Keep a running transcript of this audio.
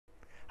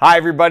Hi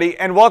everybody,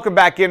 and welcome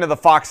back into the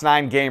Fox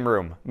 9 Game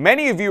Room.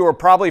 Many of you are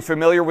probably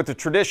familiar with the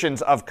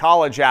traditions of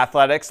college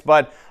athletics,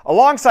 but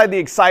alongside the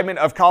excitement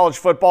of college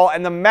football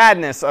and the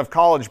madness of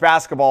college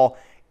basketball,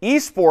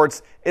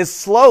 esports is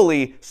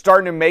slowly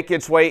starting to make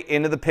its way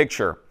into the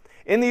picture.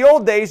 In the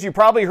old days, you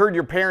probably heard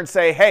your parents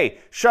say, hey,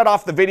 shut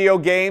off the video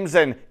games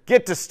and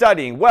get to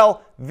studying.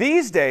 Well,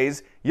 these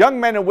days,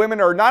 young men and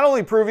women are not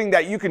only proving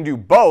that you can do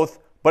both,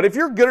 but if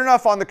you're good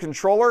enough on the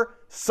controller,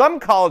 some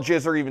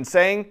colleges are even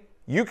saying,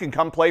 you can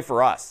come play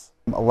for us.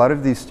 A lot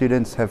of these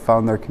students have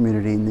found their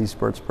community in the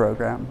esports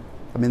program.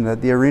 I mean,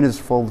 the arena is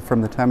full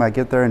from the time I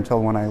get there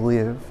until when I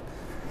leave.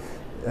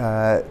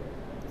 A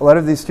lot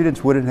of these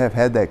students wouldn't have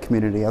had that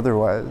community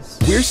otherwise.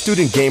 We're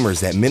student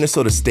gamers at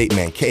Minnesota-St.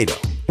 Mankato.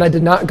 I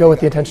did not go with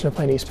the intention of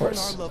playing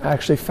esports. I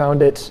actually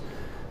found it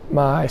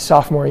my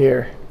sophomore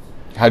year.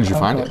 How did you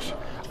find it?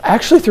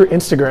 Actually through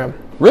Instagram.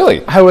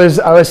 Really? I was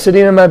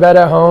sitting in my bed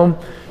at home,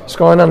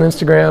 scrolling on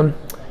Instagram,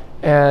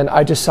 and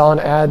I just saw an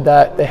ad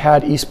that they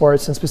had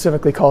esports and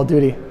specifically Call of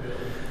Duty.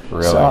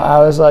 Really? So I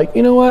was like,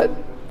 you know what?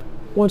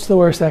 What's the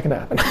worst that can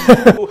happen?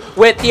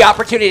 With the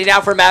opportunity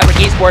now for Maverick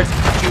Esports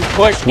to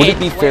push. Would it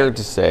be fair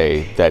to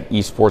say that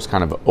esports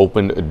kind of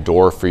opened a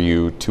door for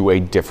you to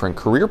a different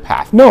career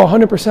path? No,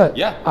 100%.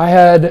 Yeah. I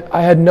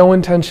had no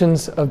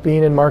intentions of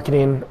being in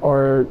marketing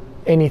or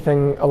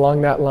anything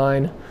along that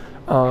line.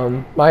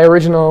 My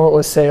original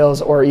was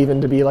sales or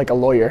even to be like a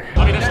lawyer.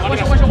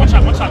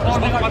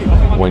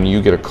 When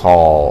you get a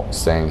call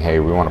saying, hey,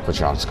 we want to put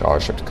you on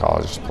scholarship to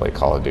college to play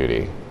Call of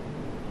Duty,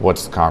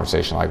 what's the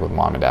conversation like with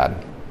mom and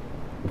dad?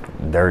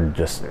 They're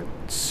just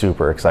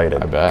super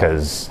excited I bet.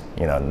 Because,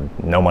 you know,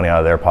 no money out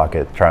of their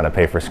pocket trying to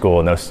pay for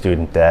school, no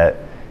student debt.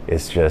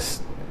 It's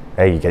just,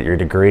 hey, you get your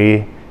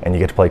degree and you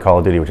get to play Call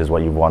of Duty, which is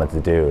what you wanted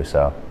to do.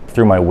 So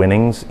through my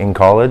winnings in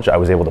college, I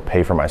was able to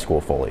pay for my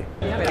school fully.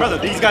 Brother,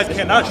 these guys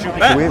cannot shoot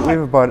back. We have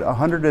about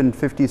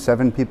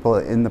 157 people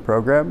in the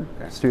program,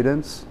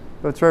 students.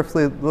 But it's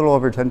roughly a little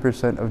over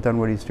 10% of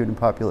Dunwoody's student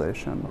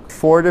population.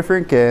 4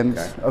 different games,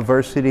 a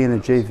varsity and a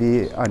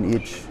JV on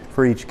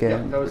for each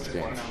game.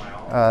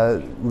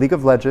 League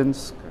of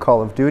Legends,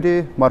 Call of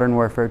Duty, Modern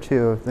Warfare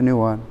 2, the new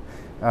one,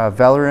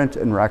 Valorant,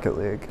 and Rocket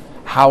League.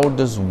 How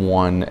does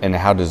one, and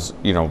how does,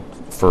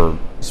 for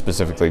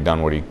specifically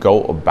Dunwoody,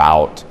 go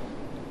about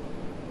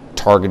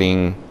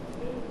targeting,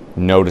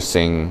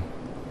 noticing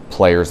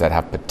players that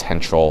have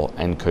potential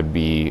and could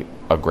be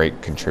a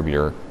great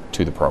contributor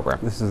to the program?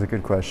 This is a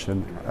good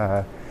question.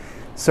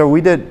 So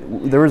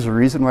there was a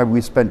reason why we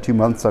spent 2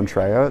 months on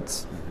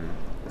tryouts.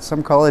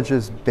 Some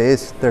colleges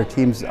base their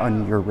teams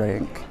on your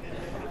rank.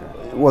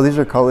 Well, these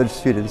are college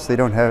students. They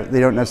don't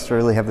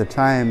necessarily have the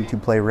time to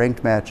play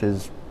ranked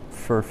matches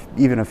for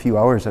even a few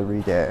hours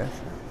every day.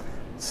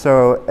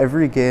 So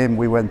every game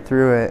we went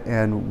through it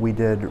and we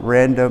did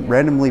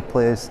randomly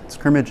placed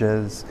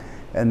scrimmages,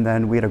 and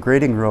then we had a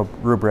grading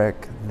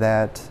rubric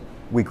that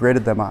we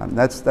graded them on.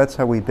 That's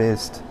how we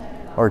based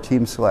our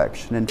team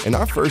selection. In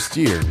our first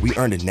year, we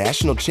earned a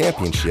national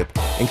championship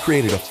and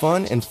created a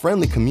fun and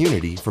friendly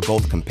community for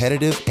both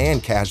competitive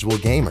and casual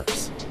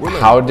gamers.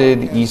 How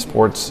did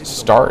esports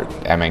start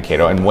at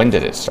Mankato, and when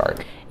did it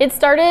start? It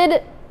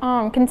started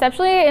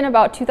conceptually in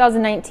about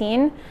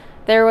 2019.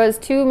 There was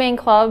 2 main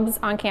clubs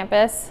on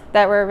campus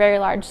that were very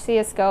large,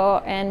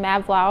 CSGO and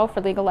MavLow for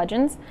League of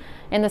Legends.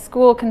 And the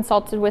school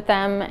consulted with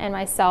them and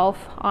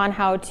myself on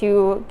how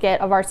to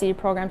get a varsity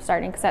program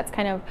starting, because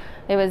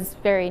it was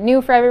very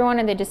new for everyone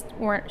and they just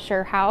weren't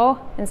sure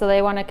how. And so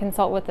they want to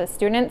consult with the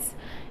students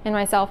and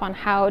myself on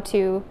how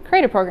to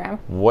create a program.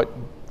 What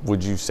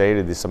would you say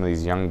to some of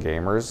these young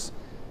gamers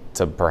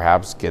to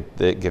perhaps get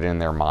in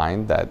their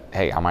mind that,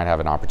 hey, I might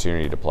have an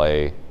opportunity to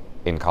play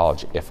in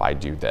college if I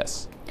do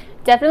this?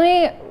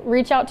 Definitely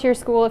reach out to your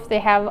school if they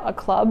have a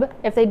club.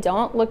 If they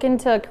don't, look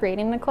into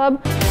creating the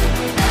club.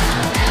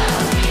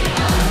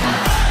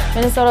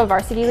 Minnesota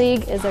Varsity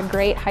League is a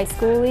great high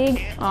school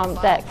league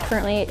that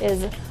currently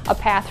is a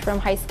path from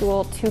high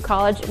school to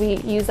college. We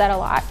use that a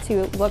lot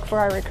to look for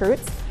our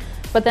recruits.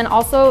 But then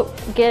also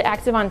get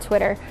active on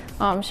Twitter,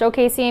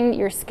 showcasing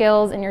your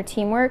skills and your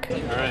teamwork.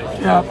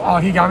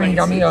 Yeah, he got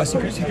me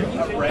secret.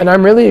 And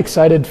I'm really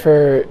excited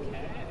for,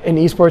 in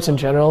esports in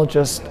general,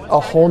 just a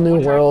whole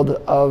new world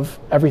of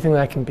everything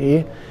that can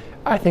be.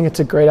 I think it's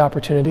a great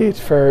opportunity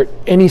for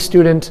any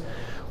student,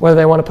 whether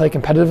they want to play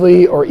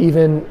competitively or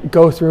even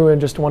go through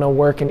and just want to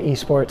work in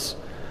esports.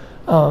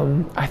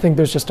 I think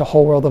there's just a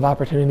whole world of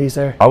opportunities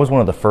there. I was one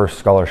of the first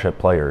scholarship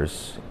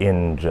players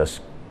in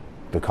just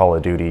the Call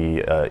of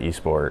Duty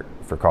esport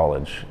for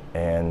college.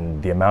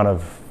 And the amount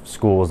of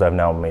schools that have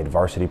now made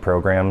varsity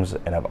programs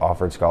and have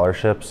offered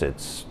scholarships,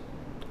 it's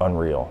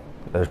unreal.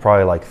 There's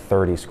probably like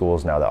 30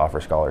 schools now that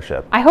offer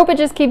scholarship. I hope it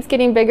just keeps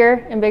getting bigger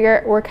and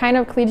bigger. We're kind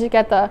of collegiate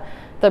at the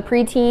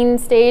preteen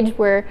stage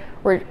where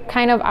we're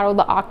kind of out of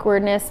the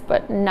awkwardness,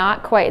 but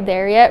not quite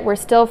there yet. We're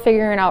still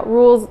figuring out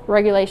rules,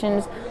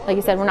 regulations. Like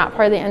you said, we're not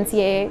part of the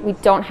NCAA. We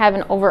don't have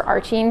an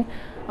overarching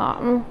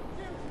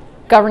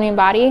governing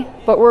body,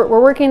 but we're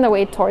working the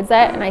way towards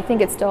that, and I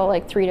think it's still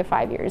like 3 to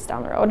 5 years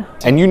down the road.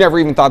 And you never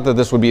even thought that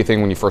this would be a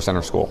thing when you first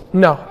entered school?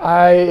 No,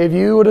 if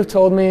you would have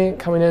told me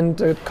coming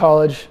into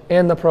college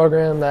and the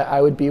program that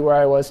I would be where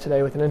I was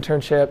today with an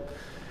internship,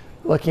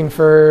 looking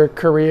for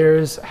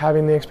careers,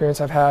 having the experience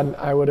I've had,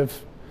 I would have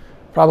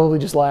probably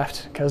just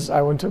laughed because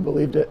I wouldn't have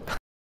believed it.